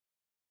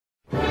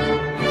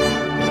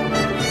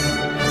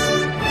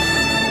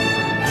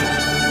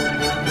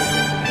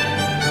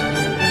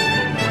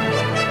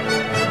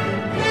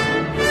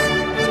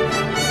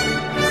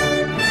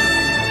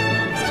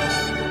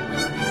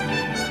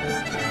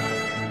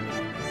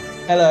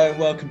Hello and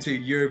welcome to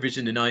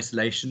Eurovision in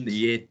Isolation, the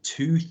year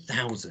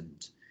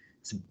 2000.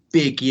 It's a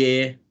big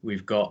year.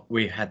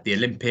 We had the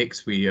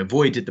Olympics, we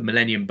avoided the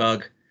Millennium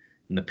Bug,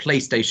 and the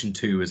PlayStation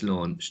 2 was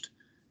launched.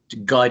 To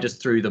guide us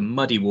through the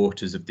muddy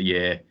waters of the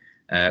year,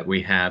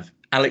 we have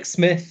Alex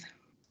Smith.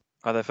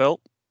 Hi there, Phil.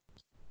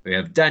 We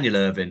have Daniel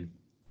Irvin.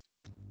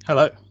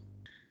 Hello.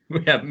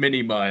 We have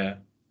Minnie Meyer.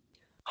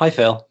 Hi,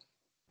 Phil.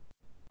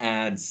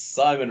 And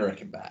Simon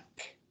Rickenback.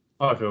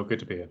 Hi, Phil. Good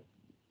to be here.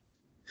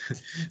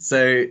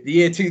 So the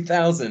year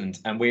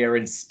 2000, and we are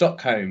in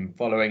Stockholm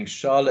following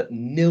Charlotte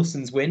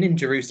Nilsson's win in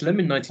Jerusalem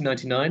in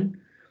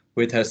 1999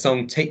 with her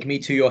song Take Me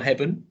to Your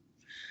Heaven.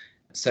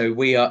 So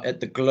we are at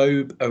the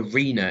Globe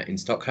Arena in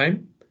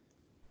Stockholm.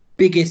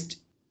 Biggest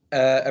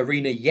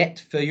arena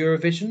yet for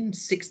Eurovision,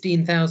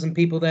 16,000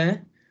 people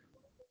there.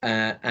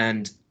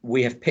 And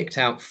we have picked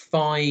out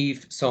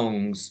 5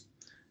 songs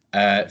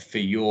for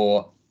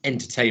your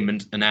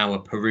entertainment and our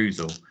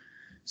perusal.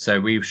 So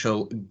we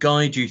shall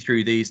guide you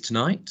through these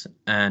tonight,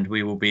 and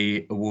we will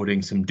be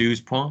awarding some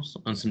 12 points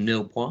and some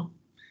 0 points,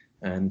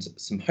 and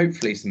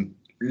hopefully some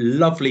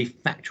lovely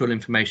factual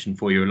information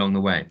for you along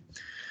the way.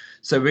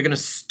 So we're going to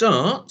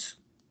start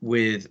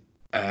with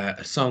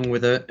a song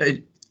with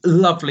a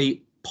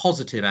lovely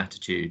positive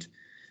attitude.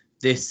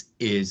 This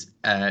is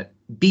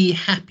Be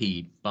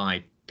Happy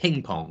by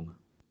Ping Pong.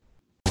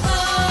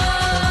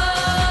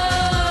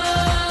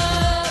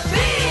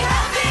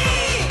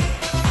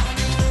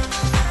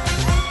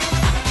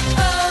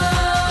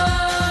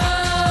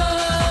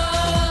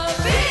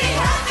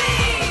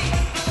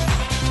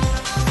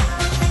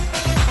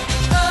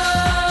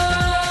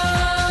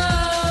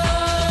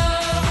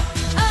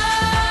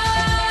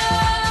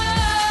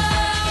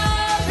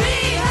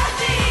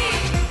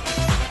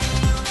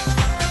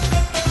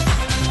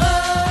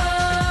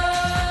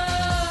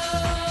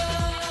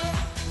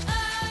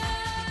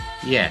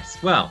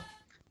 Yes, well,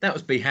 that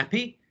was Be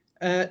Happy.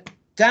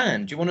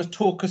 Dan, do you want to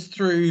talk us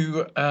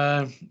through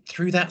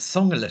that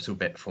song a little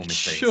bit for me, please?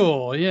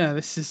 Sure. Yeah.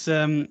 This is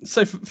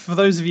so for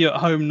those of you at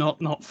home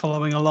not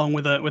following along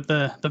with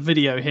the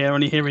video here,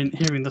 only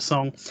hearing the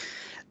song.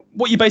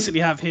 What you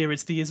basically have here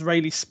is the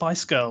Israeli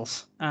Spice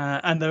Girls,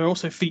 and they're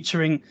also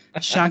featuring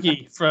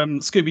Shaggy from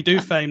Scooby Doo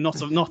fame,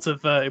 not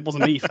of It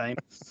Wasn't Me fame.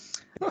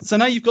 So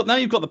now you've got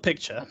the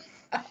picture.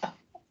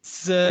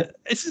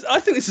 I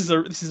think this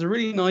is a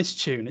really nice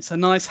tune. It's a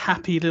nice,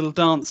 happy little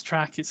dance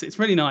track. It's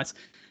really nice.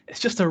 It's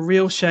just a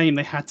real shame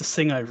they had to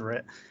sing over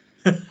it.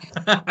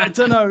 I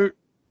don't know.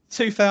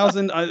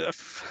 2000.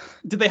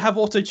 Did they have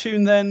auto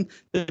tune then?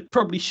 They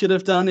probably should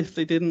have done if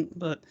they didn't.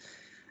 But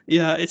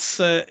yeah,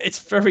 it's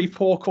very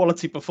poor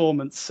quality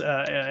performance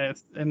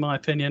in my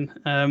opinion.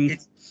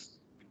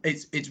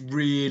 It's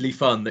really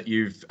fun that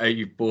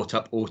you've brought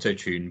up auto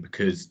tune,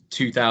 because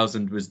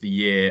 2000 was the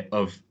year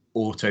of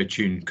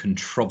auto-tune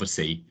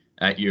controversy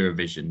at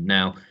Eurovision.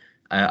 Now,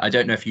 I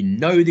don't know if you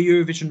know the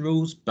Eurovision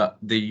rules, but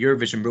the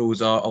Eurovision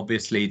rules are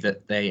obviously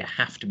that they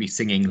have to be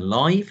singing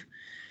live,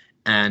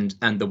 and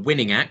the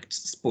winning act,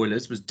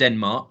 spoilers, was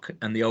Denmark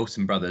and the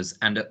Olsen brothers.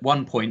 And at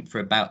one point, for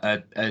about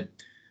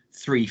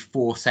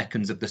 3-4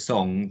 seconds of the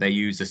song, they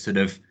use a sort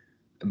of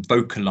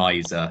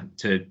vocalizer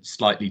to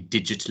slightly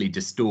digitally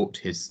distort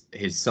his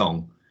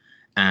song.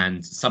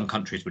 And some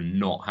countries were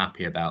not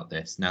happy about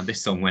this. Now,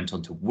 this song went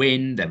on to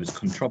win. There was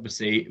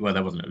controversy. Well,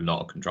 there wasn't a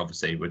lot of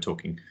controversy. We're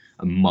talking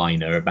a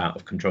minor amount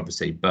of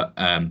controversy. But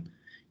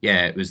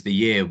yeah, it was the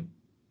year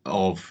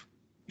of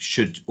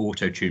should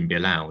auto-tune be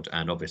allowed?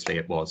 And obviously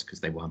it was, because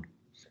they won.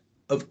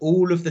 Of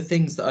all of the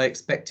things that I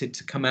expected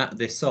to come out of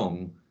this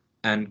song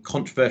and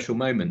controversial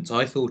moments,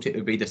 I thought it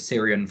would be the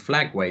Syrian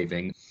flag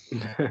waving.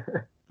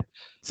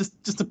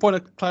 Just a point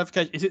of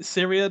clarification. Is it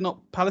Syria, not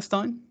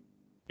Palestine?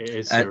 It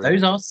is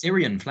those are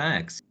Syrian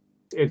flags.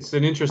 It's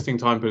an interesting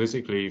time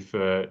politically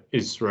for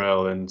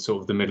Israel and sort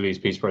of the Middle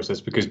East peace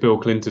process, because Bill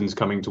Clinton's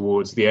coming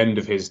towards the end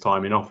of his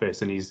time in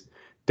office, and he's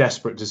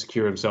desperate to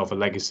secure himself a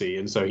legacy.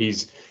 And so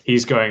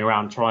he's going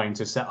around trying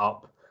to set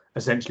up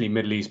essentially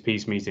Middle East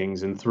peace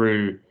meetings. And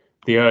through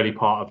the early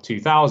part of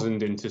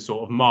 2000 into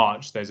sort of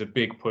March, there's a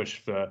big push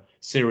for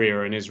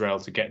Syria and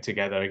Israel to get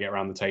together, get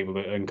around the table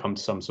and come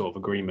to some sort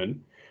of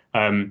agreement.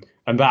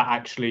 And that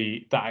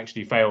actually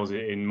fails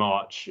in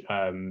March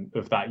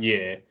of that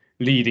year,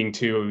 leading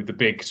to the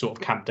big sort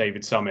of Camp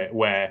David summit,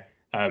 where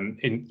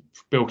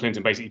Bill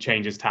Clinton basically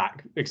changes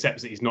tack,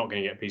 accepts that he's not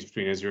going to get peace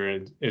between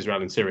Israel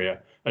and Syria,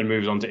 and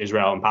moves on to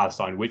Israel and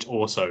Palestine, which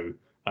also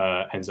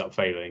ends up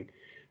failing.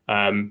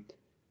 And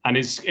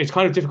it's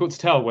kind of difficult to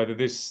tell whether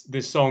this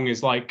song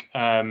is like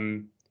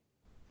the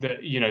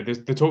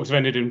talks have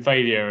ended in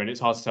failure, and it's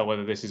hard to tell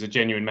whether this is a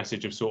genuine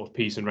message of sort of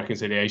peace and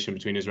reconciliation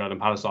between Israel and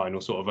Palestine,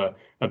 or sort of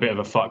a bit of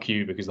a fuck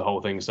you because the whole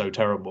thing's so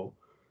terrible.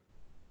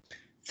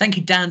 Thank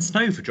you, Dan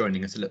Snow, for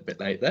joining us a little bit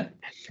late there.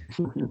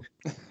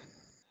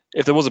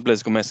 If there was a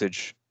political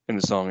message in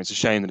the song, it's a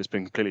shame that it's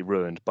been completely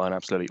ruined by an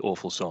absolutely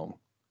awful song.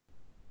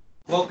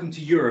 Welcome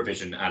to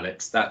Eurovision,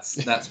 Alex.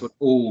 That's what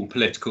all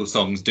political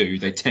songs do.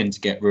 They tend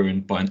to get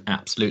ruined by an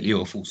absolutely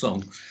awful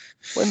song.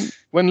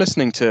 When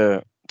listening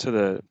to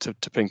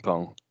Ping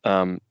Pong,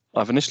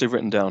 I've initially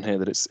written down here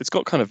that it's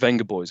got kind of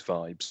Venga Boys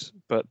vibes,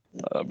 but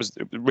it was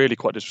really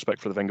quite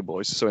disrespectful for the Venga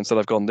Boys. So instead,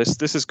 I've gone this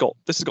has got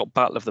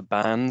Battle of the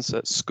Bands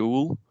at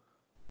school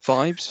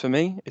vibes for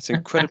me. It's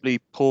incredibly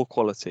poor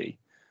quality,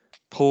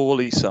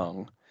 poorly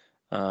sung,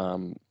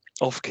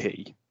 off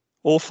key,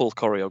 awful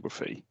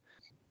choreography.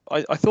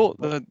 I thought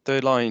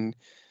the line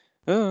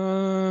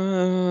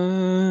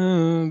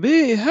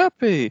 "be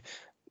happy"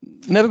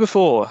 never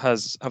before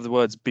have the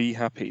words "be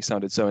happy"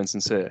 sounded so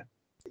insincere.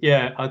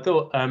 Yeah, I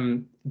thought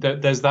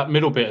there's that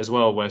middle bit as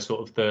well where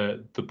sort of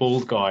the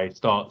bald guy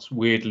starts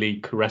weirdly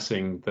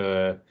caressing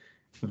the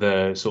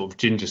sort of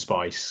Ginger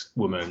Spice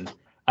woman,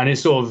 and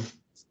it's sort of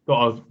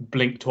got a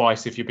blink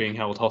twice if you're being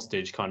held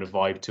hostage kind of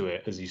vibe to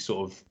it as he's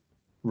sort of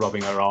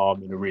rubbing her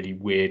arm in a really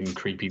weird and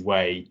creepy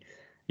way.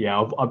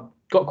 Yeah, I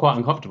got quite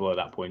uncomfortable at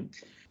that point.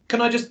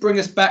 Can I just bring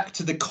us back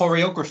to the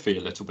choreography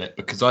a little bit?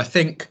 Because I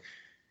think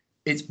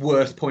it's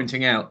worth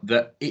pointing out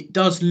that it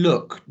does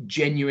look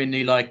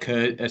genuinely like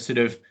a sort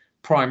of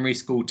primary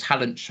school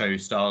talent show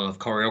style of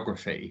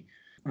choreography,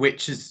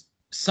 which has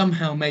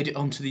somehow made it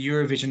onto the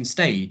Eurovision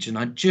stage. And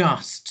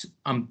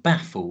I'm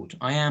baffled.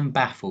 I am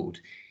baffled,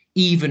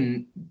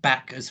 even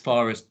back as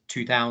far as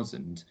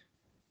 2000,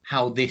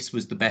 how this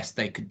was the best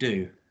they could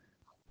do.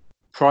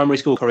 Primary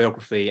school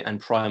choreography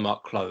and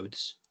Primark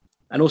clothes.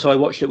 And also I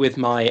watched it with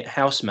my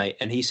housemate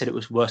and he said it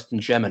was worse than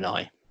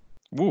Gemini.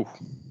 Woo.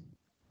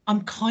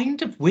 I'm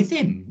kind of with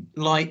him.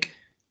 Like,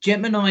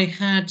 Gemini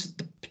had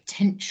the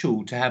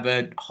potential to have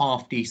a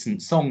half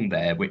decent song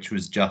there, which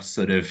was just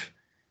sort of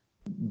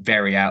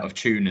very out of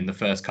tune in the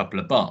first couple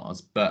of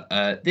bars. But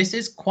this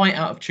is quite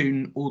out of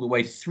tune all the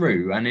way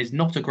through and is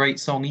not a great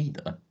song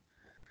either.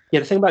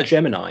 Yeah, the thing about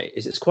Gemini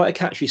is it's quite a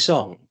catchy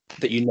song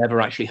that you never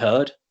actually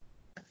heard.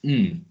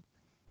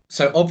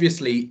 So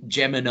obviously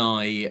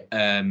Gemini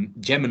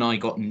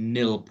got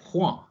nil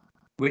points,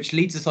 which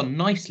leads us on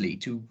nicely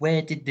to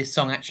where did this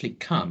song actually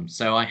come.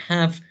 So I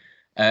have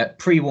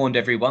pre-warned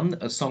everyone that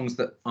the songs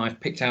that I've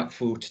picked out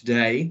for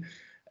today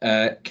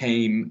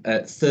came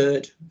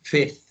 3rd,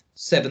 5th,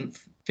 7th,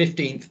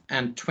 15th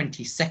and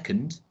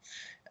 22nd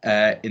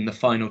in the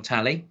final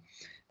tally.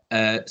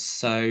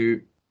 So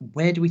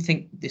where do we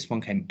think this one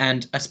came?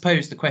 And I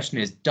suppose the question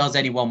is, does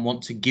anyone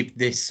want to give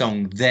this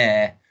song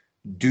their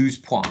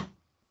 12 points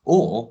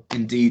or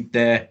indeed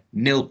their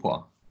nil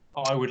points?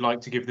 I would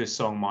like to give this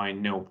song my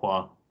nil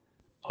point.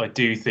 I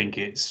do think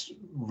it's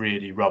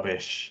really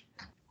rubbish,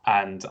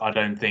 and I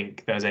don't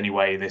think there's any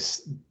way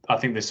I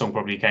think this song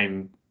probably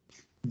came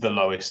the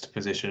lowest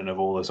position of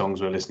all the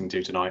songs we're listening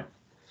to tonight.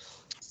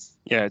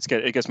 Yeah,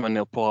 it gets my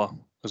nil point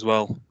as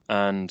well,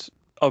 and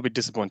I'll be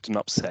disappointed and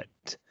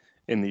upset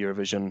in the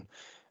Eurovision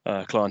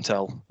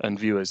clientele and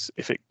viewers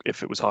if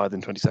it was higher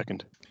than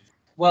 22nd.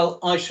 Well,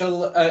 I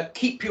shall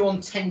keep you on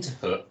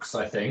tenterhooks,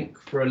 I think,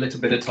 for a little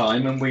bit of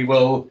time, and we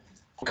will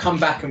come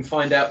back and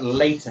find out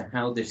later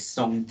how this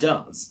song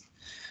does.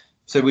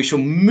 So we shall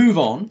move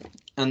on,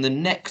 and the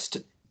next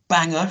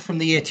banger from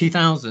the year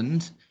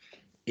 2000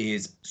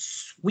 is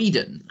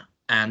Sweden,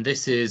 and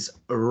this is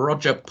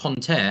Roger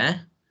Pontare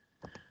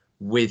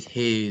with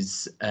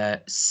his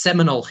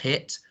seminal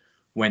hit,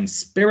 When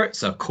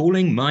Spirits Are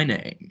Calling My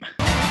Name.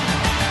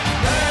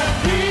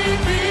 Let me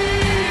be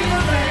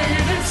the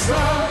maiden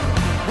sun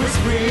with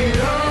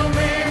freedom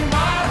in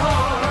my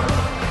heart.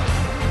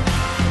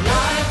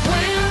 Life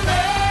will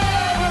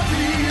never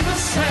be the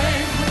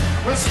same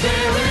when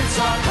spirits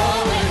are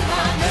calling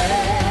my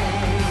name.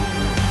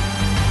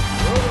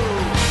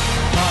 Oh,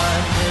 my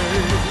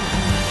name.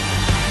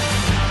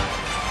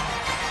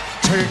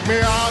 Take me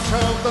out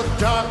of the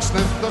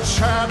darkness, the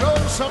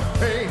shadows of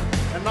pain,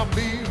 and I'm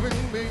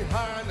leaving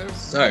behind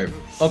us. So,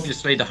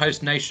 obviously the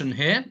host nation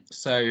here.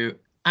 So,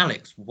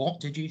 Alex, what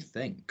did you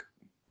think?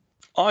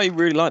 I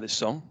really like this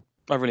song.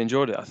 I really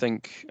enjoyed it. I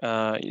think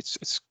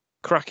it's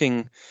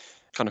cracking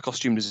kind of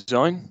costume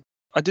design.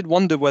 I did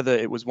wonder whether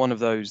it was one of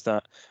those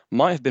that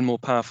might have been more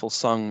powerful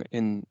sung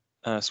in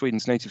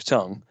Sweden's native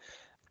tongue,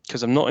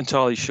 because I'm not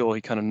entirely sure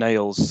he kind of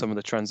nails some of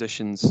the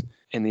transitions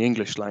in the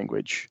English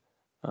language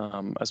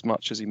as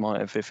much as he might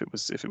have if it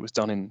was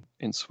done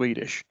in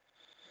Swedish.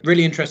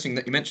 Really interesting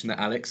that you mentioned that,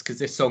 Alex, because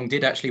this song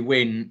did actually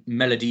win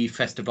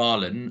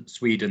Melodifestivalen,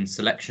 Sweden's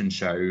selection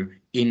show,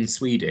 in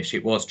Swedish.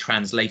 It was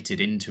translated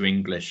into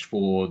English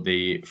for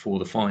the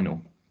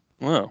final.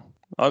 Wow,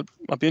 I'd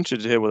be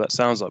interested to hear what that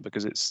sounds like,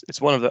 because it's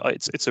one of the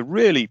it's a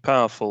really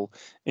powerful,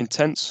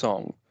 intense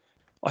song.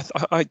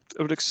 I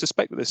would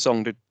suspect that this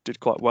song did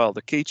quite well.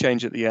 The key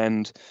change at the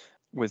end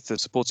with the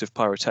supportive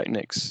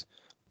pyrotechnics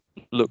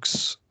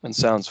looks and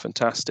sounds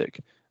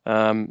fantastic.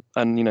 And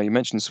you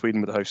mentioned Sweden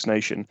with the host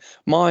nation.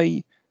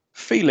 My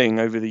feeling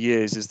over the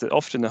years is that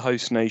often the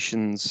host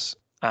nation's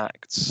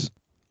acts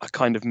are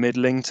kind of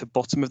middling to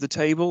bottom of the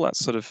table. That's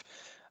sort of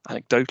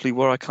anecdotally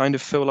where I kind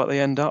of feel like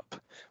they end up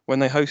when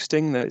they're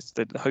hosting.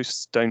 The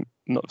hosts don't,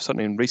 not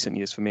certainly in recent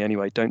years for me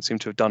anyway, don't seem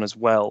to have done as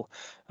well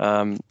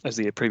as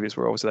the year previous,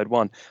 where obviously they'd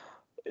won.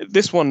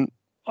 This one,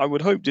 I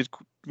would hope did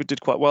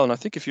quite well, and I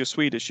think if you're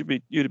Swedish,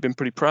 you'd have been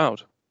pretty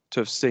proud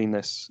to have seen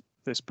this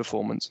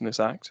performance and this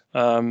act.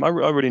 I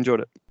really enjoyed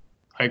it.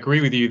 I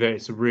agree with you that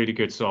it's a really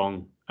good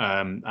song,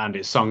 and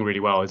it's sung really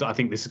well. I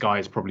think this guy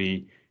is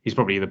probably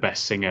the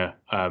best singer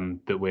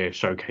that we're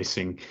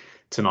showcasing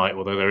tonight,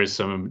 although there is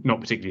some not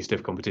particularly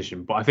stiff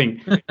competition. But I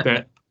think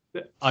that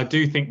I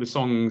do think the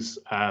songs,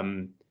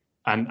 and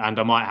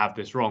I might have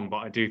this wrong, but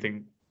I do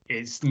think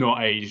it's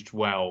not aged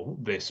well,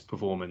 this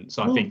performance.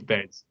 I think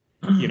there's,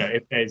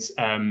 if there's,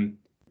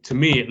 to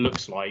me, it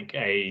looks like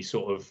a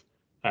sort of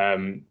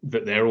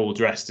that they're all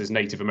dressed as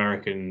Native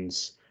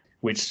Americans,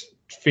 which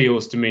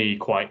feels to me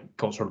quite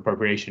cultural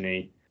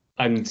appropriation-y.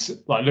 And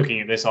like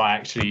looking at this,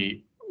 I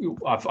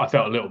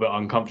felt a little bit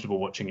uncomfortable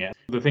watching it.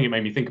 The thing it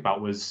made me think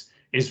about was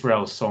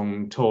Israel's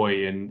song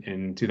 "Toy"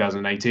 in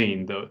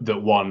 2018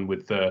 that won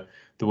with the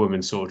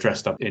woman sort of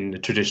dressed up in the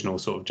traditional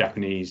sort of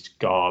Japanese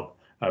garb,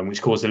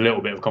 which caused a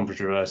little bit of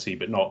controversy,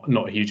 but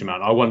not a huge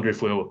amount. I wonder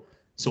if we'll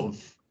sort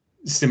of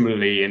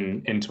similarly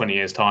in 20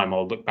 years' time,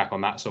 I'll look back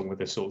on that song with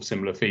a sort of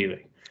similar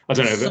feeling. I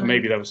don't know, but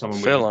maybe there was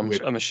someone. Phil,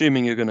 I'm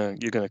assuming you're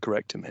gonna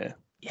correct him here.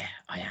 Yeah,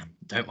 I am.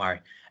 Don't worry.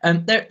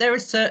 There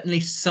is certainly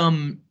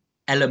some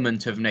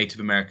element of Native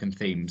American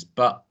themes,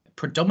 but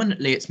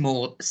predominantly it's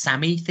more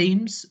Sami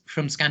themes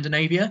from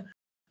Scandinavia.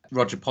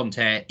 Roger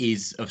Pontare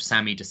is of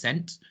Sami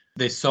descent.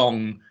 This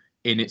song,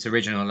 in its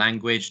original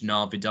language,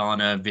 Na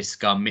Vidana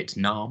Viska Mit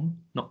Nam,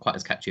 not quite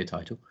as catchy a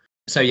title.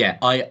 So yeah,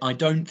 I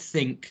don't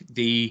think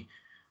the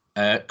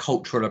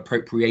cultural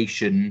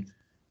appropriation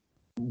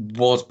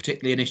was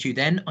particularly an issue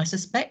then. I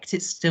suspect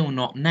it's still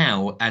not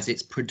now, as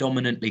it's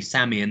predominantly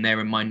Sami and they're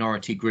a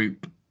minority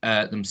group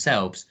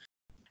themselves.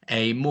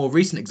 A more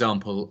recent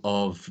example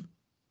of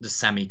the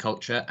Sami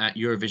culture at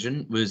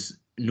Eurovision was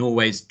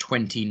Norway's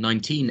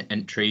 2019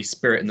 entry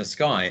Spirit in the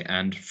Sky,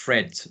 and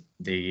Fred,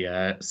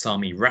 the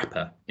Sami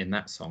rapper, in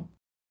that song.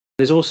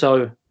 There's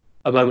also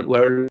a moment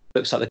where it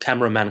looks like the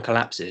cameraman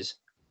collapses.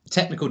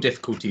 Technical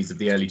difficulties of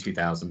the early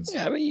 2000s.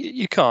 Yeah, but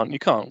you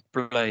can't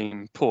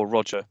blame poor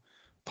Roger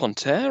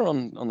Pontare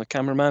on the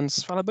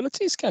cameraman's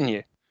fallibilities, can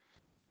you?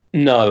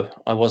 No,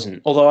 I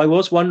wasn't. Although I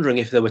was wondering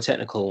if there were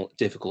technical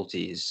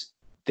difficulties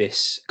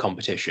this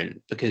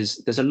competition, because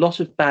there's a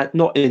lot of bad,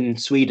 not in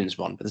Sweden's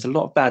one, but there's a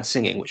lot of bad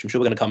singing, which I'm sure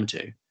we're going to come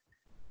to.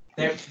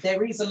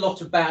 There is a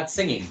lot of bad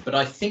singing, but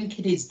I think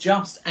it is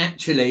just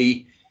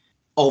actually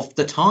of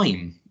the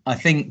time. I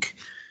think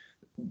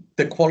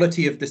the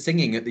quality of the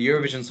singing at the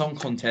Eurovision Song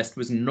Contest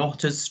was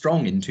not as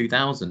strong in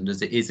 2000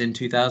 as it is in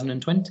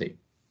 2020.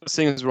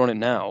 Seeing as we're on it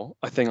now,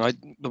 I think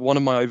one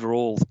of my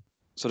overall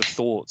sort of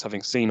thoughts,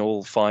 having seen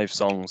all 5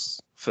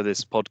 songs for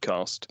this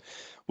podcast,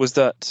 was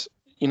that,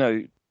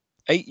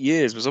 8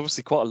 years was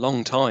obviously quite a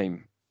long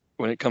time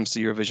when it comes to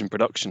Eurovision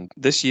production.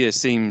 This year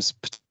seems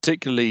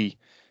particularly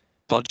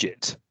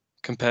budget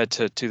compared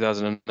to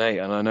 2008.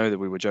 And I know that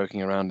we were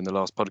joking around in the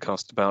last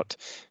podcast about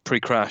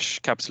pre-crash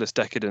capitalist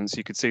decadence.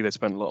 You could see they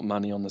spent a lot of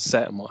money on the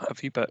set and what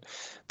have you. But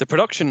the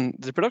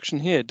production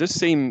here does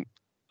seem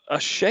a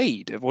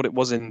shade of what it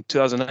was in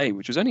 2008,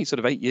 which was only sort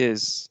of 8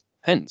 years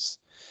hence.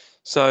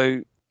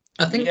 So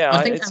I think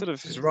it's sort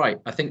of is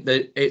right. I think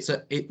that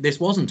this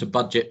wasn't a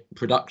budget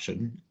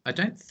production. I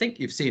don't think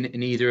you've seen it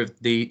in either of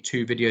the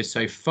 2 videos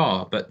so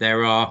far, but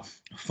there are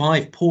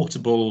 5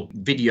 portable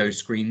video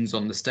screens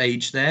on the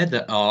stage there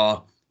that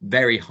are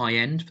very high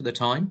end for the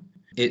time.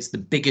 It's the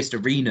biggest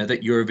arena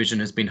that Eurovision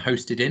has been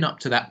hosted in up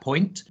to that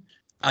point.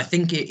 I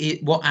think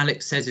what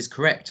Alex says is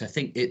correct. I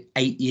think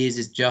 8 years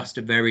is just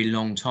a very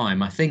long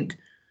time. I think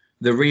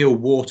the real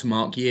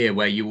watermark year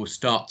where you will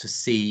start to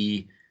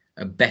see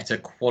a better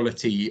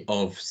quality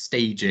of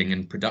staging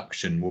and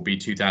production will be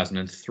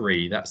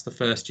 2003. That's the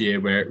first year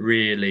where it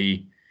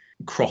really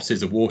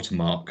crosses a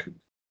watermark.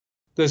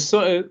 There's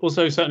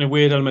also certainly a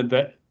weird element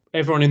that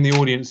everyone in the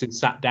audience is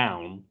sat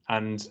down,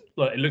 and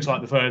it looks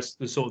like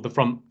the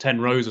front 10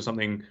 rows or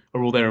something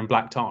are all there in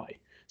black tie.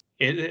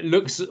 It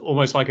looks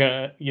almost like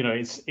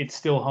it's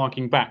still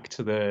harking back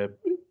to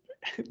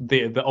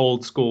the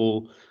old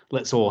school.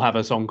 Let's all have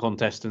a song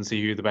contest and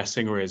see who the best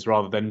singer is,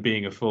 rather than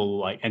being a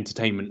full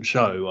entertainment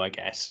show, I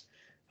guess.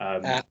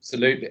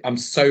 Absolutely. I'm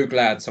so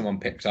glad someone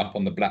picked up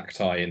on the black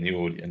tie in the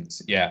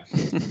audience. Yeah.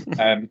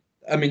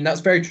 I mean, that's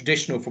very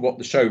traditional for what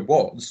the show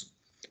was,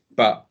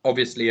 but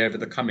obviously over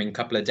the coming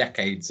couple of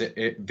decades,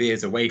 it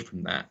veers away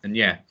from that. And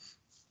yeah,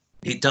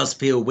 it does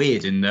feel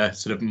weird in the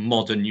sort of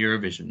modern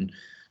Eurovision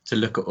to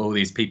look at all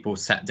these people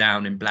sat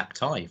down in black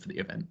tie for the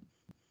event.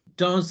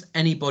 Does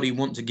anybody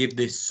want to give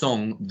this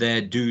song their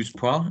 12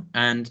 points?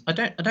 And I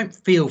don't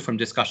feel from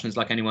discussions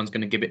like anyone's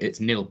going to give it its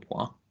 0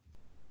 points.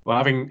 Well,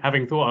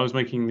 having thought I was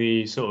making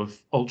the sort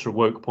of ultra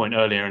woke point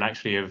earlier, and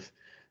actually have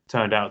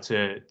turned out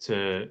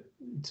to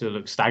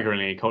look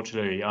staggeringly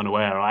culturally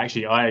unaware. I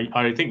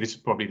think this is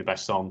probably the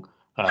best song.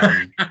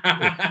 Five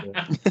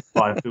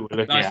that we're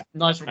looking at.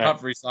 Nice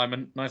recovery,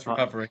 Simon. Nice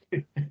recovery.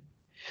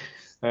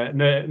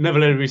 Never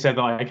let it be said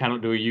that I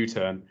cannot do a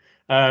U-turn.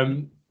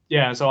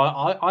 Yeah, so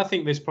I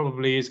think this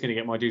probably is going to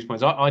get my 12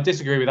 points. I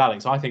disagree with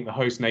Alex. I think the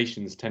host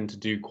nations tend to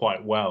do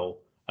quite well.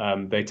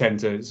 They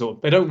tend to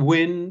they don't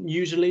win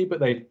usually,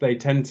 but they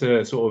tend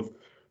to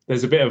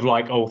there's a bit of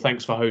oh,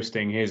 thanks for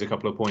hosting, here's a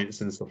couple of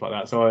points and stuff like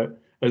that. So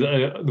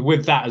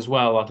with that as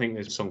well, I think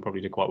this song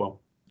probably did quite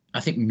well. I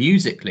think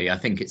musically, I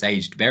think it's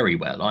aged very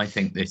well. I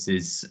think this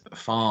is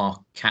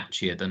far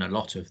catchier than a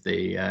lot of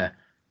the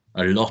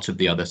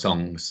other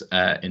songs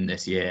in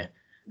this year.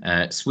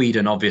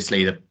 Sweden,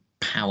 obviously, the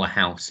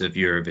powerhouse of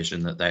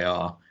Eurovision that they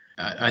are.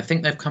 I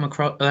think they've come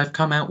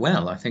out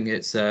well. I think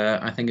it's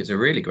a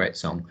really great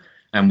song,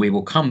 and we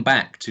will come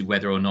back to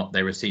whether or not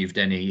they received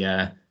any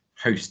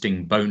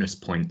hosting bonus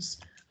points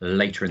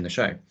later in the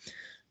show.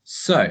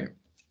 So,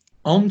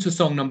 on to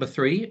song number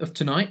 3 of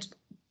tonight.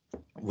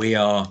 We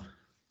are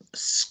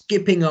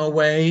skipping our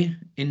way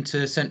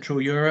into Central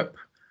Europe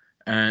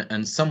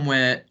and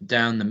somewhere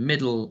down the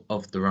middle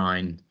of the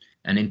Rhine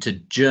and into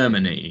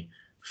Germany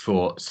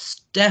for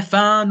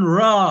Stefan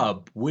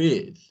Raab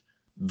with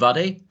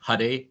Vade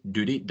Hade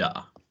Dudi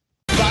Da.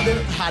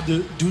 Vade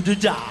Hade Dudi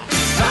Da.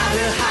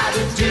 Vade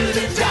Hade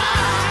Dudi Da.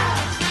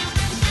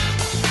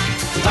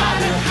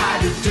 Vade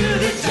Hade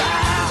Dudi Da.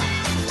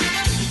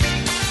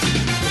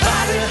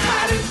 Vade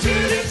Hade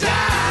Dudi Da.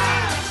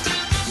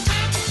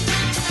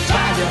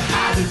 Vade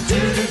Hade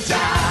Dudi Da.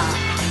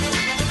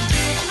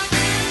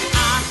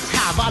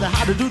 Vade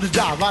Hade Dudi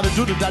Da, Vade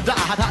Dudi Da Da,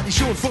 hatte ich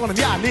schon vor einem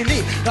Jahr, nee,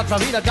 das war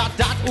wieder dat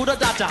oder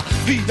dat da,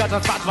 wie dat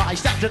war,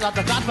 ich dachte dat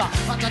war,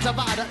 was dat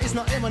war, da ist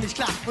noch immer nicht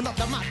klar, und ob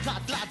der Markt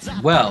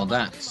glatt. Well,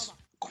 that's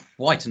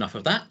quite enough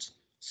of that.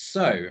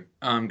 So,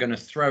 I'm going to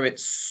throw it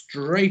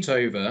straight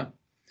over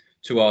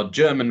to our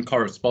German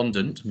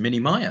correspondent, Minnie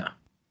Meyer.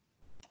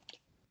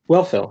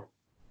 Well, Phil,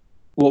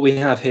 what we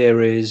have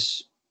here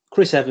is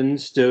Chris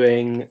Evans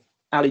doing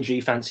Ali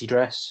G Fancy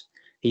Dress.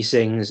 He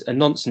sings a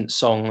nonsense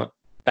song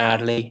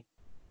badly,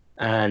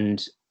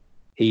 and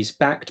he's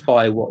backed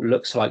by what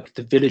looks like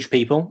the Village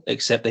People,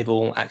 except they've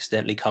all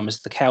accidentally come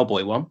as the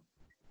cowboy one.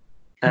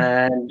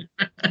 And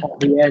at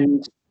the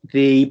end,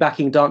 the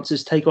backing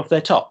dancers take off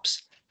their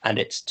tops, and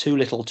it's too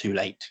little too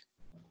late.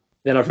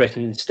 Then I've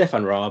written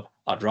Stefan Raab,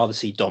 I'd rather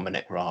see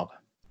Dominic Raab.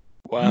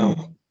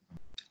 Wow.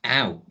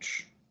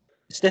 Ouch.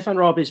 Stefan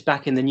Raab is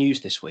back in the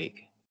news this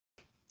week.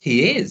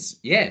 He is,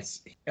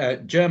 yes.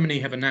 Germany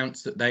have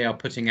announced that they are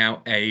putting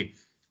out a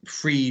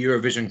free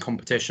Eurovision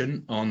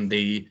competition on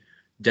the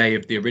day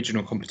of the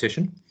original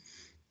competition,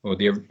 or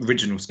the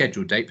original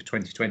scheduled date for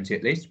 2020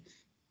 at least.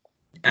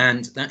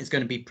 And that is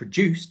going to be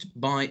produced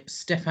by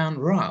Stefan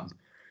Raab.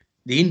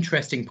 The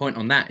interesting point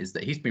on that is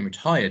that he's been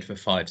retired for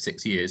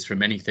 5-6 years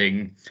from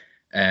anything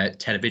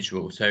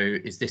televisual. So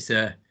is this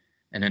an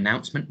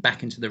announcement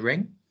back into the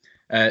ring?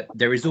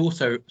 There is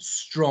also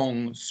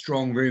strong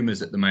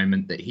rumours at the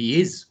moment that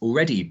he is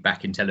already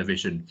back in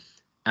television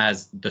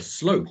as the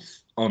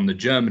Sloth on the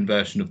German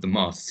version of The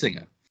Masked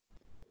Singer.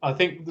 I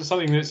think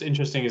something that's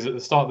interesting is at the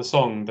start of the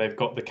song, they've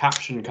got the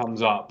caption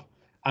comes up,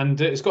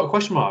 and it's got a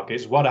question mark.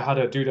 It's Wada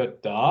Hada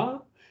Duda Da.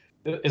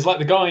 It's like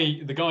the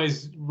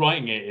guy's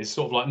writing it is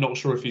sort of like not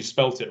sure if he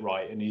spelt it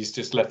right, and he's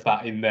just left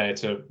that in there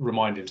to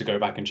remind him to go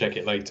back and check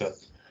it later.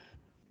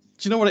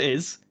 Do you know what it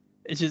is?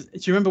 It's just, do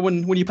you remember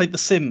when you played The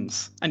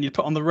Sims and you'd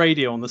put on the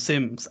radio on The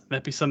Sims, and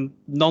there'd be some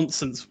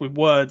nonsense with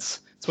words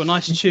to a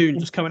nice tune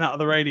just coming out of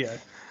the radio?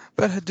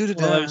 But do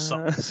those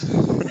songs.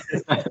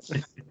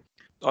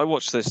 I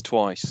watched this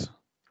twice,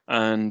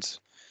 and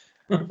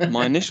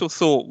my initial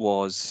thought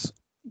was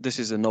this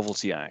is a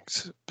novelty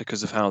act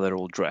because of how they're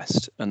all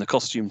dressed and the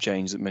costume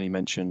change that Minnie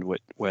mentioned,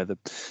 where the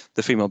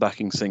female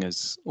backing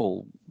singers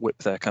all whip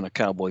their kind of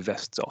cowboy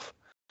vests off.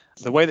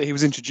 The way that he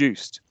was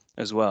introduced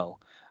as well,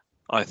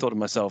 I thought to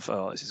myself,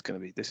 oh, this is going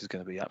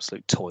to be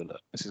absolute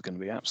toilet. This is going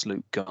to be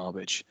absolute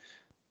garbage.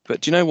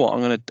 But do you know what? I'm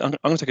going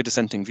to take a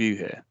dissenting view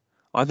here.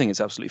 I think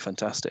it's absolutely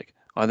fantastic.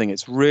 I think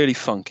it's really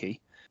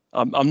funky.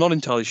 I'm not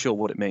entirely sure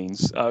what it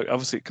means.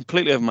 Obviously,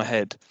 completely over my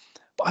head.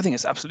 But I think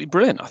it's absolutely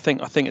brilliant. I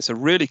think it's a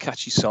really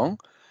catchy song.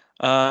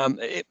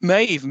 It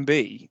may even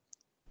be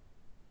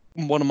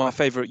one of my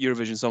favourite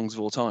Eurovision songs of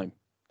all time,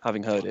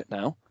 having heard it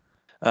now.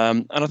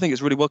 And I think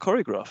it's really well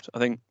choreographed. I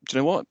think, do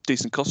you know what?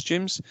 Decent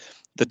costumes.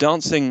 The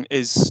dancing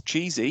is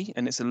cheesy,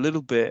 and it's a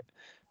little bit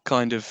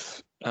kind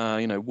of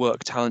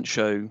work talent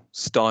show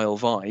style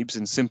vibes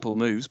and simple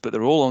moves, but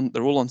they're all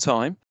on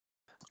time.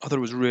 I thought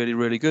it was really,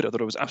 really good. I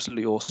thought it was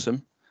absolutely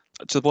awesome.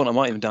 To the point I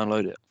might even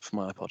download it for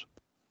my iPod.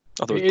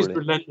 I thought it is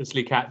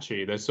relentlessly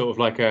catchy. There's sort of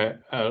like a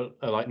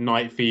like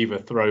Night Fever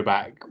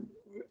throwback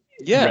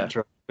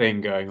retro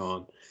thing going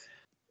on.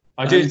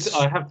 I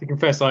have to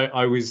confess,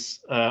 I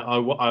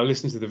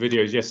listened to the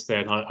videos yesterday,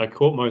 and I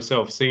caught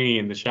myself singing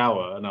in the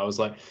shower, and I was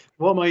like,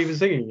 what am I even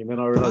singing? And then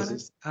I realised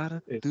it's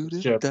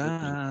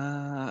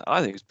German.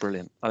 I think it's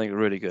brilliant. I think it's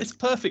really good. It's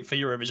perfect for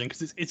Eurovision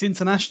because it's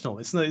international.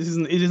 It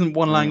isn't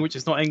one language.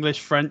 It's not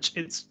English, French.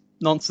 It's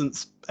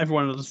nonsense.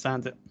 Everyone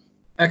understands it.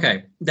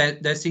 Okay,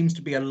 there seems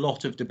to be a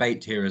lot of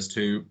debate here as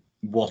to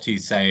what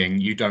he's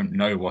saying. You don't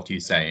know what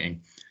he's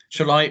saying.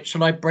 Shall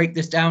I break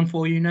this down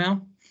for you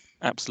now?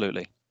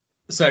 Absolutely.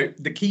 So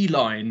the key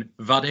line,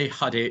 Vade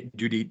Hade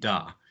Dudi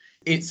Da,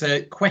 it's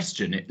a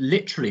question. It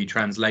literally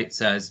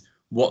translates as,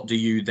 what do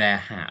you there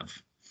have?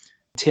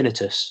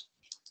 Tinnitus.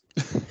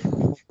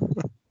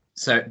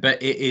 So,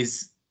 but it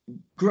is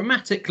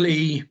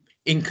grammatically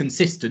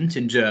inconsistent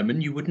in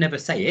German. You would never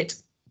say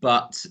it,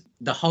 but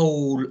the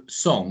whole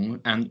song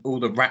and all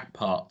the rap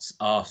parts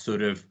are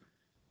sort of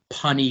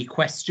punny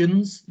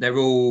questions. They're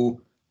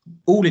all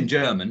in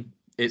German.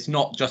 It's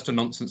not just a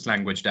nonsense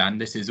language, Dan.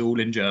 This is all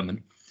in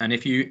German. And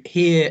if you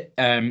hear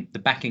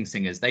the backing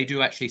singers, they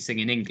do actually sing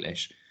in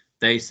English.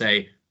 They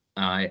say,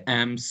 I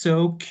am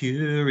so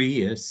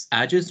curious.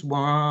 I just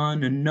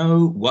want to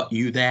know what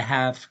you there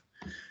have.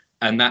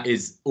 And that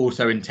is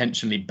also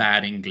intentionally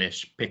bad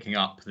English, picking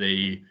up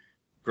the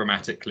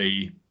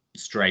grammatically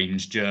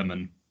strange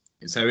German.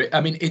 So,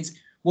 I mean, it's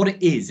what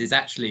it is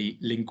actually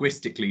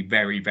linguistically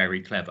very,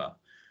 very clever.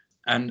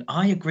 And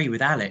I agree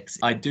with Alex.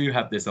 I do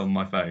have this on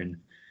my phone.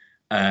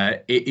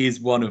 It is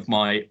one of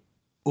my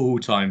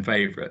all-time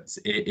favourites.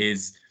 It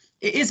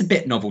is a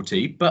bit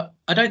novelty, but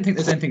I don't think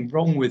there's anything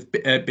wrong with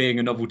being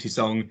a novelty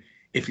song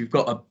if you've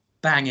got a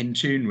banging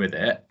tune with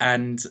it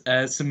and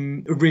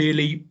some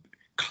really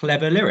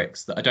clever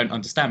lyrics that I don't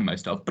understand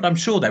most of, but I'm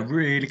sure they're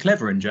really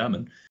clever in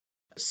German.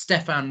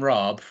 Stefan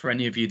Raab, for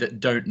any of you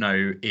that don't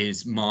know,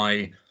 is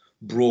my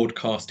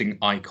broadcasting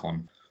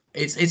icon.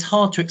 It's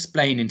hard to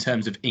explain in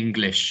terms of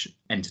English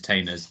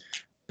entertainers,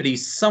 but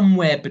he's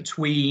somewhere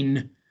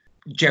between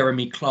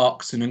Jeremy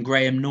Clarkson and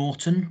Graham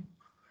Norton.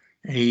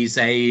 He's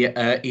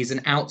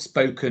an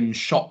outspoken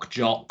shock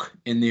jock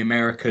in the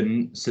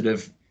American sort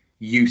of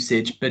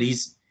usage, but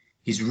he's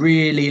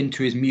really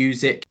into his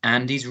music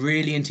and he's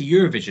really into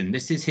Eurovision.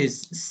 This is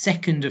his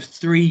second of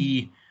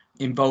 3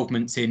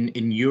 involvements in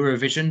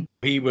Eurovision.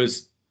 He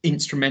was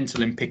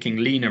instrumental in picking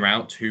Lena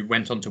out, who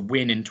went on to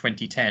win in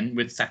 2010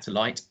 with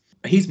Satellite.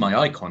 He's my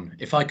icon.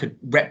 If I could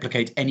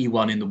replicate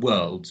anyone in the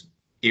world,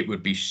 it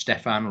would be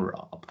Stefan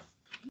Raab.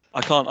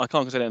 I can't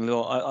consider it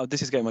anymore.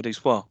 This is getting my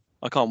d'espoir.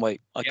 I can't wait.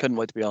 I couldn't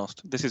wait to be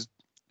asked. This is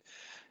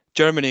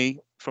Germany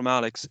from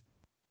Alex.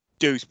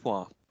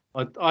 D'espoir.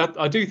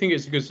 I do think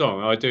it's a good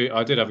song. I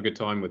did have a good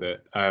time with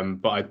it.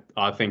 But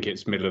I think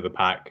it's middle of the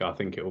pack. I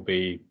think it will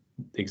be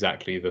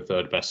exactly the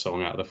 3rd best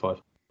song out of the 5.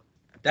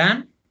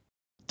 Dan?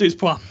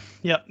 D'espoir.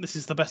 Yeah, this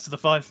is the best of the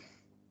 5.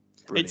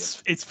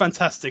 Brilliant. It's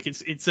fantastic.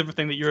 It's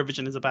everything that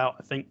Eurovision is about,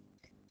 I think.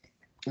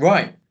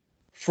 Right.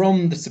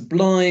 From the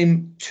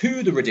sublime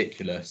to the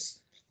ridiculous,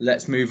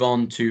 let's move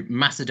on to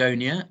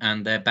Macedonia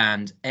and their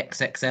band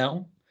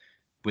XXL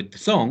with the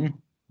song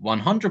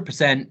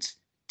 100%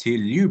 Ty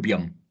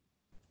Lubiam.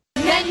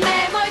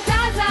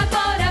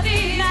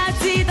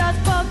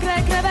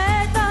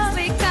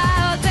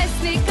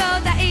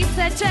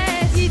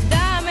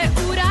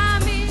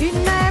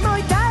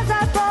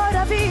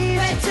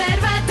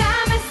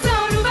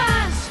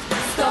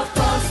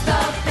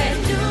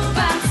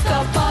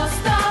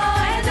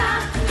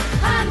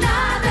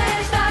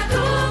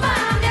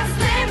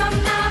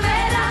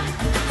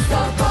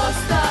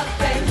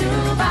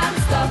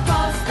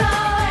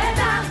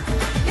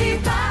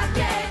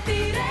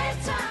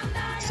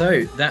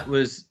 So that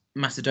was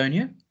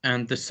Macedonia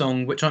and the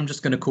song, which I'm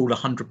just going to call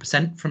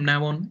 100% from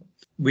now on.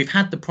 We've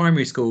had the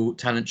primary school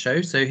talent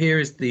show. So here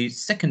is the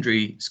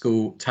secondary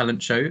school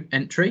talent show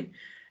entry.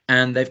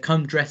 And they've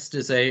come dressed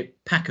as a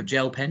pack of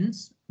gel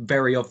pens,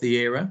 very of the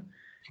era.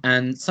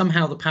 And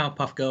somehow the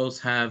Powerpuff Girls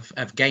have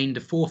gained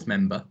a 4th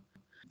member.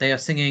 They are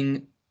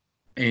singing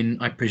in,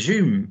 I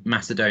presume,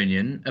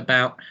 Macedonian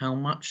about how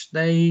much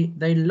they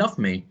love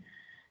me.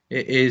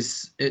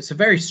 It's a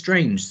very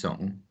strange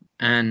song.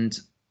 And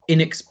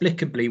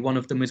inexplicably, one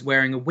of them is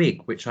wearing a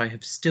wig, which I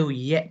have still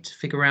yet to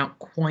figure out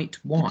quite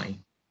why.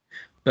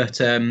 But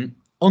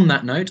on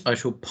that note, I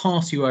shall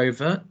pass you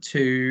over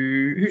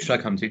to, who should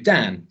I come to?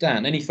 Dan.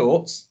 Dan, any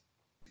thoughts?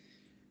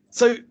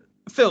 So,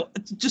 Phil,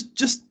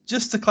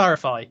 just to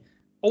clarify,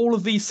 all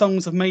of these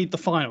songs have made the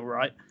final,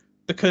 right?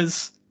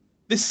 Because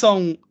this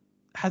song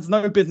has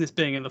no business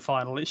being in the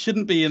final. It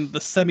shouldn't be in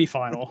the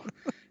semi-final.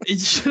 It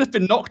should have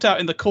been knocked out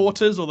in the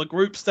quarters or the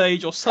group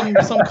stage or some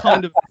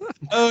kind of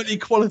early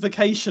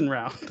qualification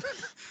round.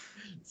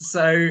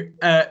 So,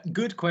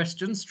 good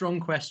question, strong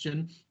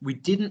question. We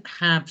didn't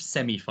have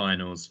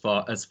semi-finals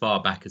as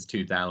far back as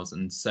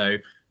 2000. So,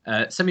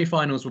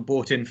 semi-finals were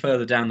brought in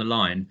further down the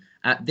line.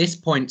 At this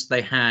point,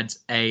 they had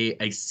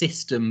a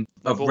system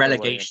of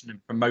relegation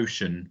and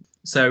promotion.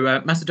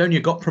 So, Macedonia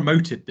got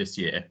promoted this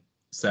year.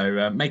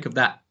 So, make of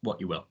that what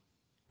you will.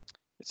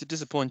 It's a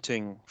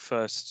disappointing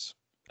first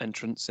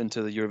entrance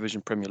into the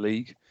Eurovision Premier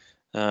League.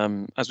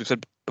 As we've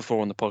said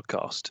before on the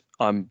podcast,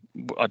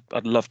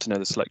 I'd love to know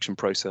the selection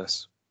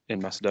process in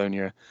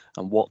Macedonia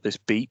and what this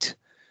beat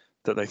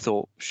that they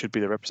thought should be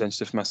the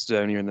representative of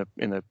Macedonia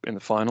in the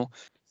final.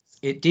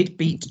 It did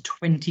beat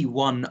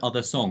 21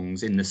 other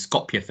songs in the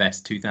Skopje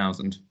Fest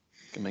 2000.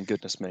 I mean,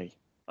 goodness me.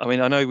 I mean,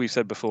 I know we've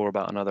said before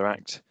about another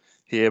act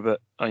here,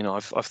 but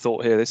I've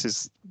thought here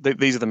these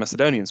are the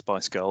Macedonian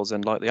Spice Girls,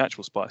 and like the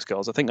actual Spice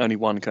Girls, I think only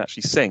one can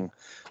actually sing,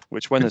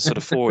 which when there's sort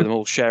of 4 of them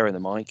all sharing the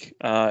mic,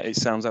 it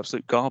sounds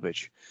absolute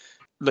garbage.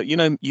 Look, you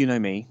know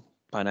me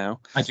by now.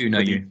 I do know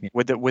you.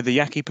 With the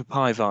Yaki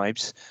Papai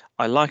vibes,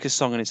 I like a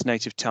song in its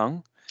native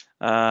tongue.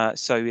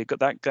 So it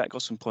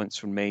got some points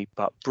from me,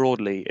 but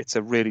broadly, it's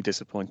a really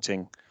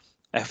disappointing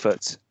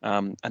effort.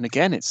 And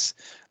again, it's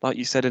like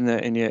you said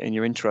in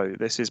your intro.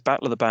 This is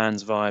Battle of the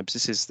Bands vibes.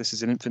 This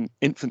is an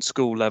infant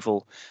school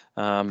level,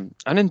 and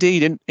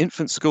indeed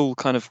infant school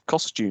kind of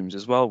costumes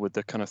as well, with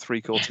the kind of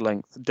 3/4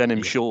 length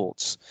denim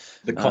shorts.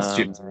 The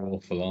costumes are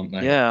awful, aren't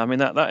they? Yeah, I mean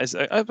that is.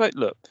 But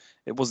look,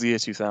 it was the year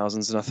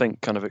 2000s, and I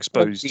think kind of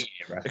exposed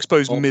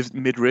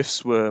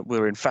midriffs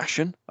were in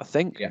fashion, I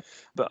think. Yeah.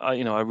 But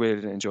I really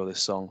didn't enjoy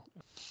this song.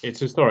 It's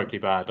historically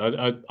bad.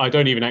 I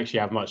don't even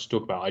actually have much to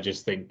talk about. I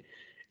just think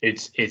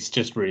it's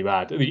just really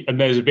bad. And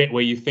there's a bit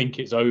where you think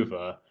it's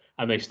over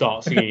and they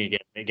start singing again.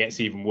 It gets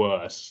even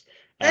worse.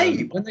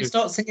 When they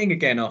start singing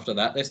again after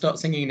that, they start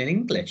singing in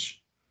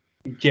English.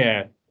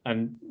 Yeah,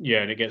 and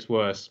it gets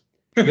worse.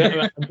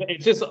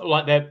 It's just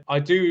like I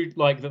do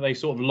like that they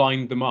sort of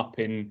lined them up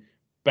in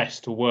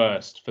best to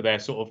worst for their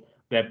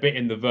bit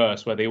in the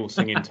verse where they all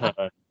sing in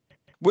turn.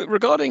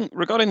 Regarding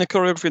the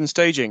choreography and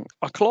staging,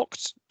 I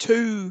clocked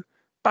 2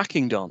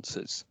 backing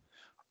dancers,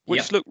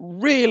 which look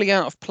really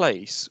out of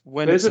place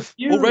when it's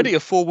already a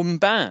 4-woman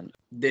band.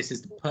 This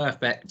is the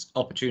perfect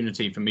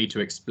opportunity for me to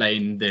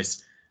explain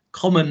this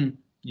common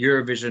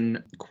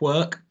Eurovision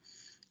quirk.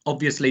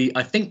 Obviously,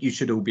 I think you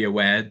should all be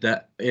aware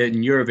that in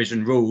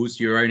Eurovision rules,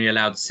 you're only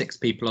allowed 6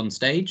 people on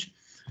stage.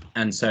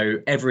 And so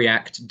every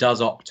act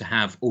does opt to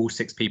have all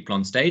 6 people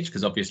on stage,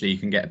 because obviously you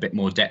can get a bit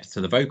more depth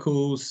to the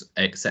vocals,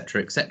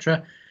 etc.,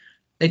 etc.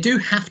 They do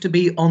have to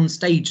be on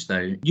stage,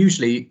 though.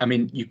 Usually, I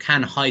mean, you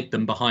can hide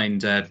them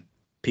behind a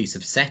piece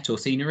of set or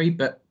scenery,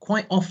 but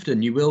quite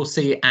often you will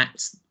see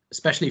acts,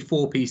 especially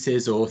 4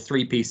 pieces or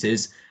 3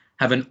 pieces,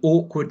 have an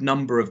awkward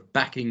number of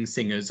backing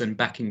singers and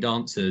backing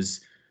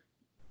dancers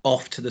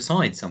off to the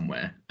side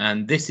somewhere.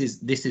 And this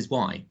is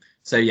why.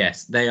 So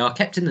yes, they are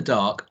kept in the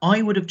dark.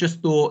 I would have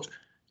just thought,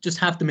 just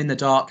have them in the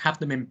dark, have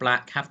them in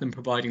black, have them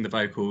providing the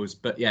vocals.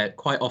 But yeah,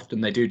 quite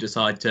often they do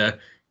decide to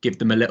give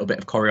them a little bit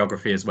of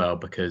choreography as well,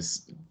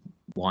 because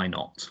why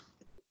not?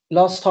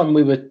 Last time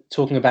we were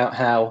talking about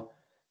how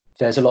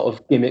there's a lot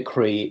of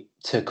gimmickry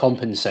to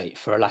compensate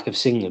for a lack of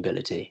singing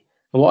ability.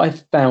 And what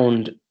I've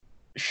found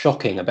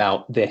shocking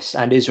about this,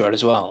 and Israel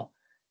as well,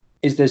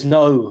 is there's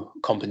no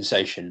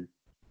compensation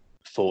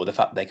for the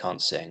fact they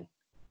can't sing.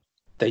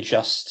 They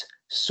just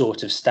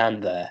sort of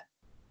stand there.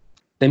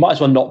 They might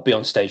as well not be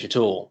on stage at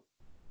all.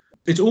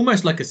 It's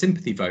almost like a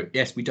sympathy vote.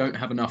 Yes, we don't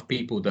have enough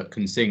people that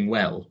can sing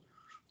well.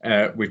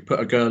 We've put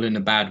a girl in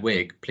a bad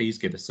wig. Please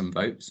give us some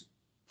votes.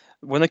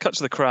 When they cut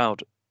to the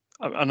crowd,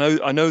 I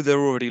know they're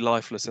already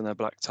lifeless in their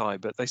black tie,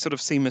 but they sort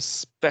of seem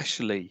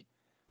especially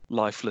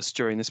lifeless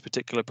during this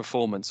particular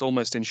performance,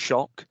 almost in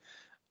shock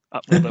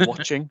at what they're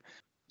watching.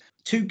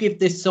 To give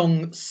this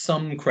song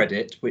some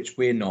credit, which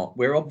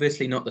we're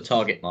obviously not the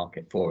target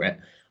market for it.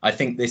 I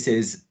think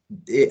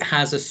it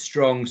has a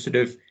strong sort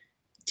of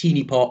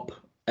teeny pop,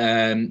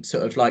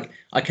 sort of like,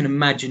 I can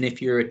imagine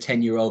if you're a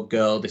 10-year-old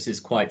girl, this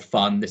is quite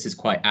fun, this is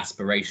quite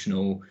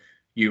aspirational,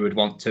 you would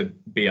want to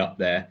be up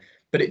there.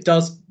 But it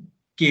does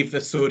give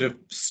a sort of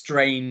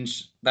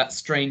strange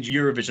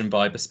Eurovision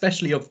vibe,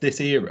 especially of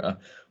this era,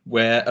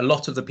 where a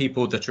lot of the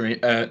people that are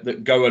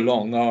that go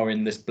along are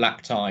in this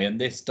black tie, and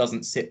this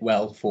doesn't sit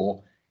well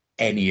for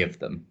any of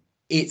them.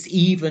 It's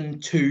even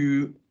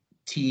too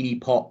teeny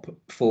pop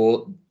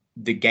for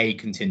the gay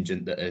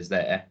contingent that is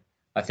there.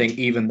 I think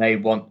even they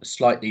want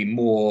slightly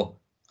more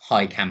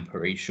high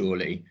campery,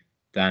 surely,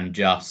 than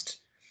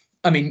just.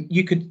 I mean,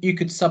 you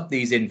could sub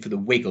these in for the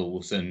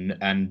Wiggles,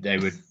 and they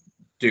would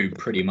do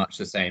pretty much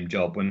the same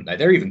job, wouldn't they?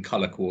 They're even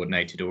color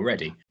coordinated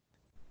already.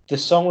 The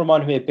song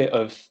reminded me a bit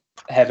of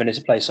Heaven is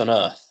a Place on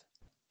Earth,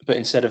 but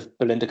instead of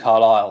Belinda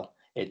Carlisle,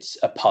 it's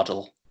a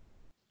puddle.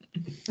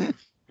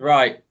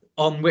 Right.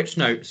 On which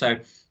note, so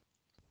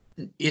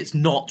it's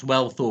not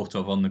well thought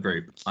of on the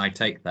group. I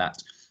take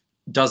that.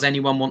 Does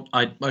anyone want?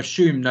 I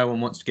assume no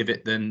one wants to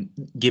give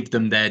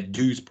them their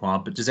 12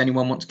 points, but does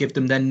anyone want to give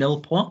them their 0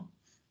 points?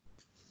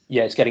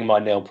 Yeah, it's getting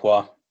my 0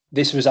 points.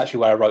 This was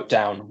actually where I wrote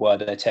down were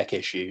there tech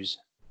issues.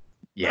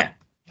 Yeah.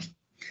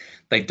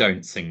 They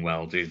don't sing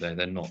well, do they?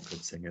 They're not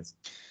good singers.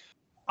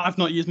 I've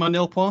not used my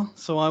 0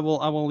 points, so I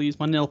will use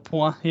my 0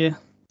 points here.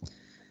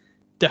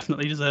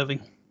 Definitely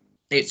deserving.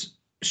 It's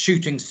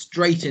shooting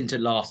straight into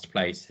last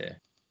place here.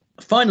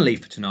 Finally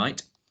for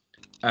tonight,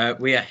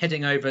 we are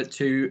heading over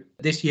to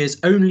this year's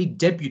only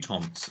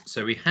debutantes.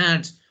 So we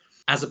had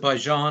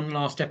Azerbaijan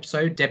last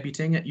episode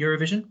debuting at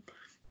Eurovision.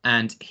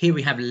 And here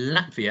we have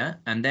Latvia,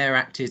 and their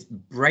act is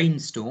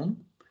Brainstorm,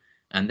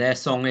 and their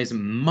song is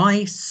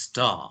My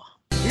Star.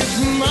 If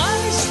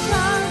my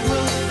star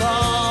will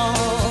fall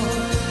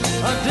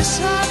or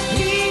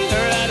disappear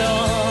at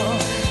all,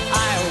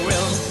 I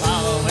will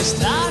follow my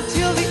star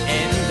till the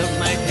end of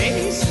my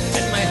days,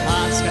 and my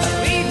heart's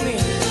gonna lead me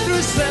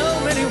through so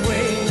many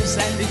ways.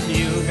 And if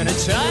you're gonna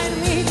try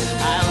me,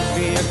 I'll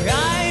be a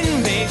guide,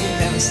 making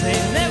them say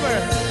never.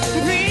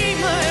 Be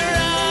my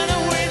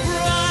runaway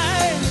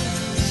bride.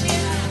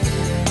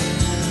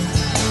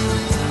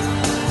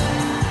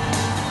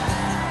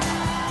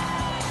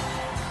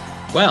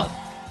 Well,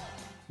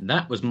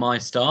 that was My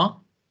Star.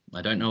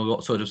 I don't know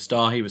what sort of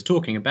star he was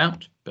talking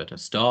about, but a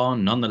star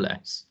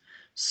nonetheless.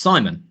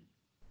 Simon.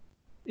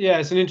 Yeah,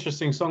 it's an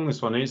interesting song,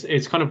 this one.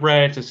 It's kind of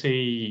rare to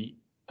see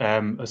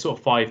a sort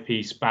of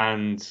 5-piece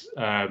band,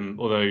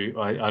 although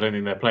I don't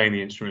think they're playing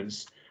the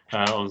instruments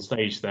on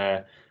stage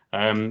there.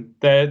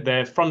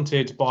 They're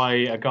fronted by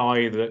a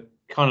guy that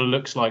kind of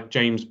looks like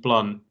James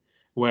Blunt,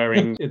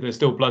 wearing the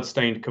still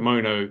blood-stained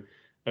kimono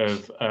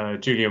of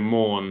Julian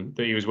Morn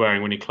that he was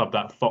wearing when he clubbed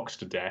that fox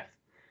to death.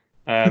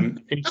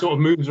 He sort of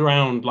moves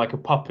around like a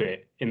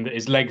puppet in that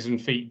his legs and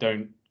feet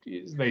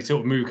they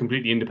sort of move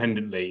completely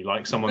independently,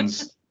 like someone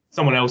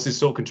else is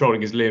sort of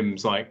controlling his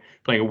limbs, like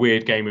playing a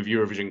weird game of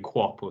Eurovision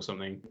Quap or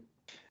something.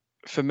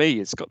 For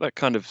me, it's got that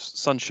kind of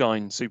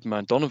Sunshine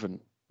Superman Donovan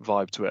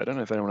vibe to it. I don't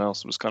know if anyone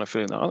else was kind of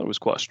feeling that. I thought it was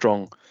quite a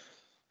strong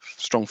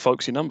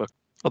folksy number.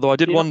 Although I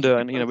did wonder,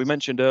 and we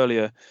mentioned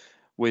earlier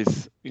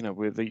with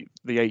the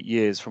 8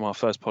 years from our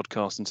first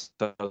podcast in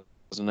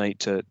 2008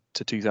 to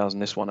 2000,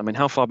 this one. I mean,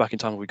 how far back in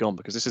time have we gone?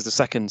 Because this is the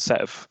second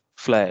set of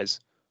flares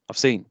I've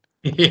seen.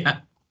 Yeah.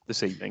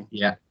 This evening.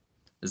 Yeah.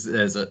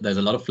 There's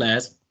a lot of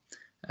flares.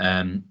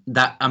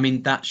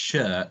 That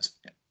shirt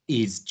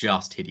is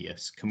just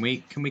hideous. Can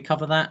we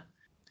cover that?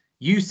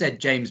 You said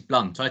James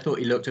Blunt. I thought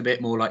he looked a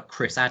bit more like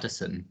Chris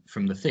Addison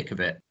from the thick of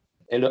it.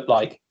 It looked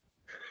like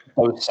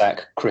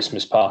Bosack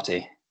Christmas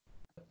party.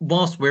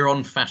 Whilst we're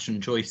on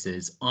fashion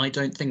choices, I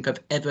don't think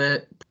I've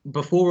ever,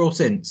 before or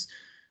since,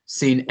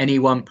 seen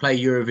anyone play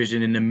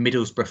Eurovision in a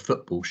Middlesbrough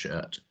football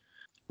shirt.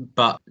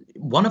 But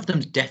one of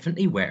them's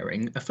definitely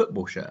wearing a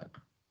football shirt.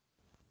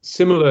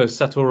 Similar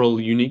sartorial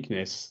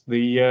uniqueness.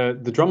 The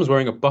drummer's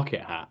wearing a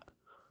bucket hat.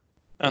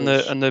 And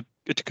the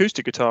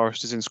acoustic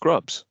guitarist is in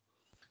scrubs.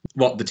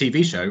 What, the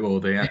TV show or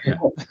the?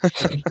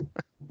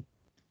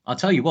 I'll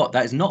tell you what,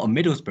 that is not a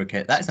Middlesbrough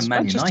kit. That is a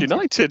Man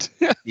United.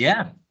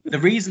 Yeah. The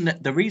reason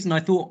I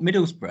thought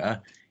Middlesbrough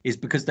is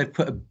because they've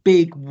put a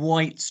big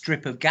white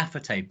strip of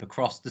gaffer tape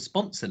across the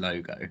sponsor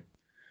logo,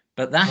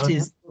 but that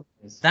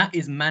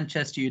is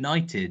Manchester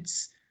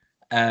United's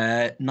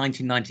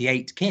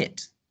 1998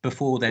 kit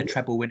before their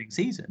treble-winning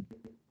season.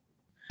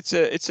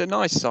 It's a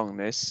nice song.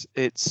 This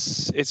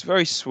it's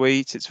very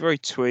sweet. It's very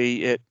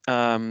twee.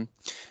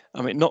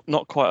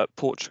 Not quite at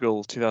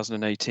Portugal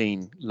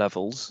 2018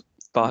 levels,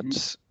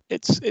 but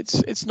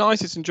it's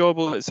nice. It's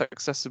enjoyable. It's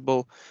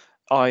accessible.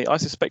 I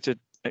suspect it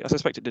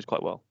did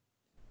quite well.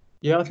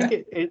 Yeah, I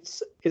think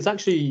it's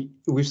actually,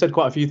 we've said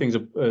quite a few things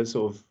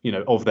sort of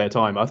of their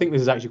time. I think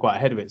this is actually quite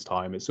ahead of its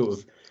time. It's sort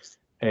of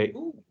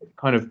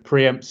kind of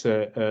preempts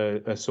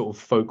a sort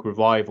of folk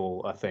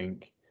revival, I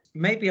think.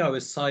 Maybe I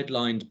was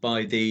sidelined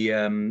by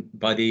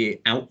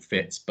the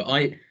outfits, but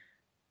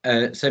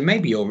so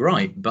maybe you're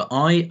right, but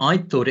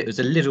I thought it was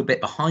a little bit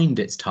behind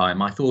its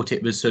time. I thought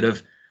it was sort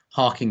of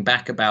harking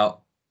back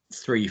about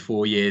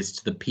 3-4 years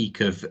to the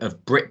peak of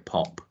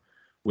Britpop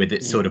with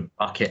its sort of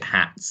bucket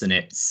hats and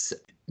its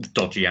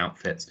dodgy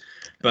outfits.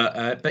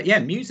 But yeah,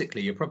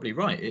 musically, you're probably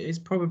right. It is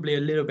probably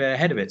a little bit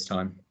ahead of its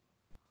time.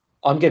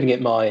 I'm giving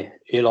it my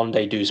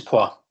Irlandais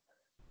 12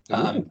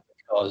 points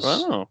because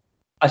Wow.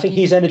 I think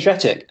he's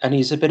energetic and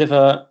he's a bit of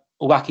a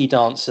wacky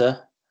dancer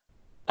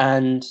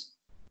and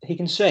he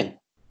can sing.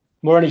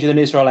 More energy than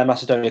Israel and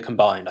Macedonia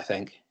combined, I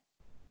think.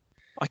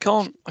 I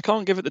can't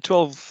give it the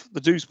 12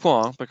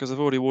 points because I've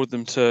already awarded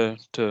them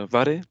to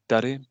Vade,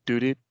 Daddy,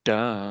 Doody,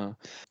 Da.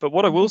 But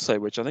what I will say,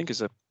 which I think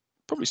is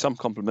probably some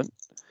compliment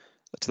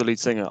to the lead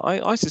singer,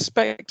 I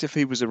suspect if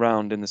he was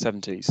around in the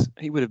 70s,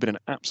 he would have been an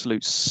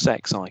absolute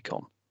sex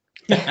icon.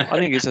 I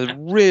think it's a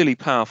really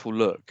powerful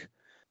look.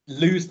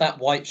 Lose that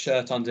white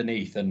shirt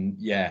underneath, and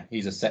yeah,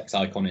 he's a sex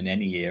icon in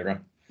any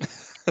era.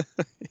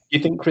 You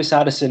think Chris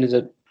Addison is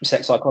a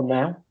sex icon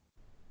now?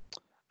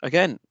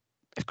 Again,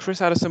 if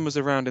Chris Addison was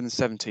around in the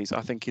 70s,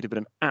 I think he'd have been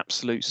an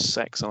absolute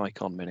sex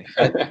icon, Minnie.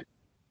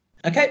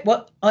 Okay,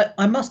 well,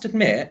 I must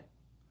admit,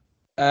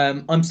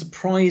 I'm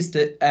surprised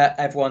at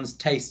everyone's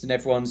taste and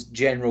everyone's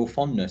general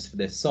fondness for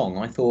this song.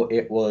 I thought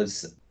it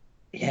was,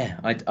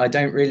 I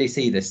don't really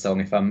see this song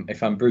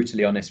if I'm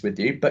brutally honest with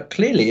you, but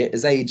clearly it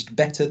has aged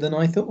better than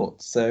I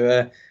thought.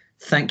 So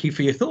thank you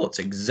for your thoughts.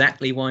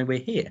 Exactly why we're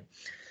here.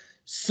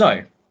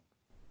 So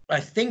I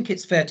think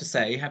it's fair to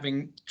say,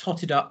 having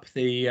totted up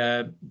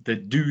the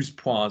 12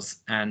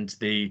 points and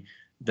the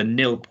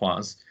nil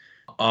points,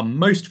 our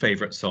most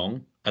favourite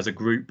song as a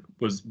group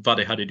was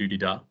Vade Hade Doody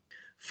Da,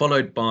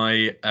 followed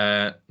by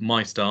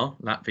My Star,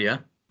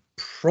 Latvia,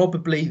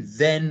 probably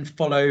then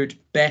followed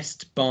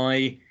best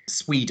by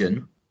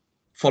Sweden,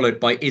 followed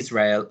by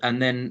Israel, and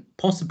then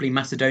possibly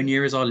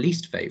Macedonia is our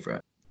least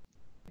favourite.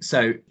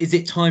 So is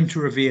it time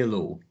to reveal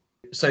all?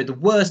 So the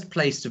worst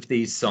placed of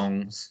these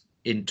songs,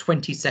 in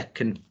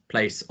 22nd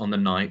place on the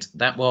night,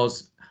 that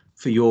was,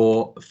 for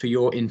your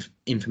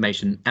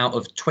information, out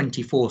of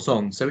 24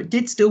 songs, so it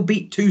did still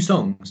beat 2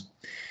 songs,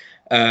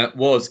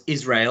 was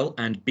Israel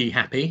and Be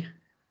Happy.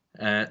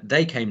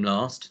 They came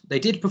last. They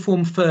did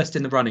perform first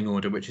in the running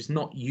order, which is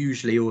not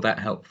usually all that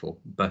helpful,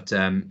 but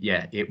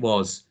it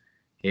was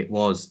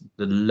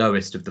the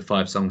lowest of the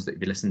 5 songs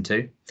that you listened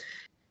to.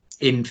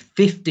 In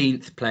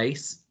 15th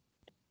place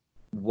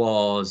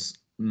was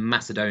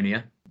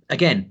Macedonia.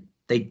 Again,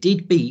 they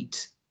did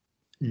beat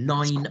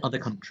 9 other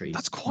countries.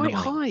 That's quite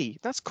 9. high.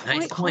 That's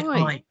quite, It's quite high.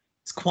 high.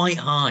 It's quite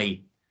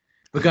high.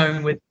 We're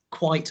going with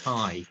quite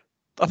high.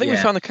 I think we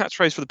Yeah. found the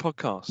catchphrase for the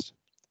podcast.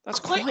 That's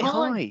Quite quite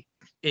high. high.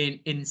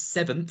 In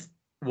 7th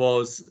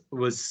was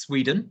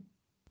Sweden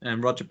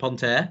and Roger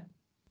Ponter.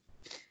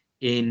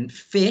 In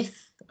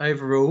 5th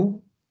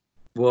overall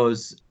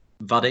was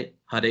Vadit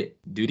Hadit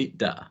Dudit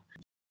Da.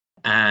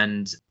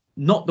 And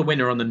not the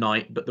winner on the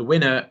night, but the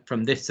winner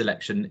from this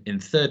selection in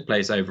 3rd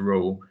place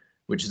overall,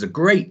 which is a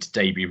great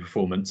debut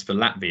performance for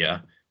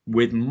Latvia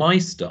with My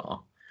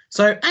Star.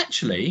 So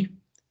actually,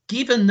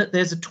 given that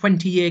there's a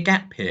 20-year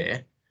gap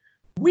here,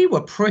 we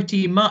were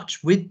pretty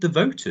much with the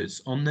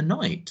voters on the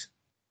night.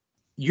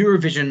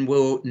 Eurovision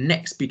will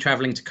next be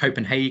travelling to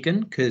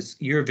Copenhagen because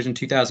Eurovision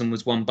 2000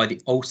 was won by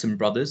the Olsen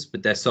brothers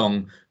with their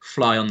song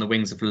Fly on the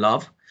Wings of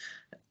Love.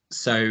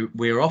 So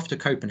we're off to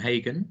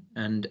Copenhagen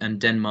and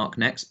Denmark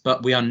next,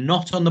 but we are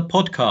not on the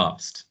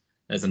podcast.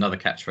 There's another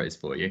catchphrase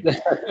for you.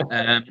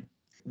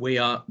 We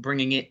are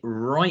bringing it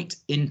right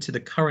into the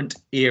current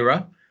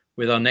era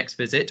with our next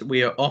visit.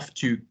 We are off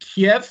to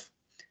Kiev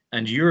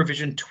and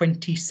Eurovision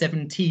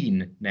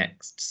 2017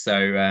 next.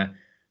 So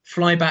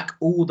fly back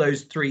all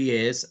those 3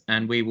 years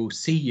and we will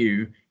see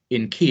you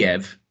in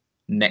Kiev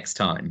next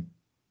time.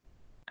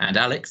 And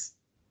Alex,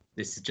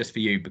 this is just for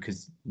you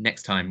because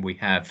next time we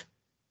have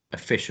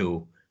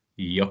official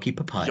Yoki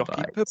Papai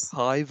Yoki vibes.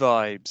 Papai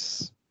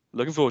vibes.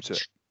 Looking forward to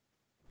it.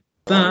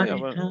 Bye. Yeah,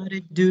 well-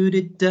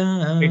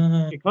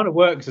 It kind of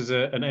works as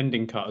an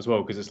ending cut as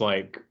well because it's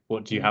like,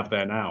 what do you have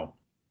there now?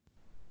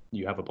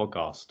 You have a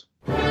podcast.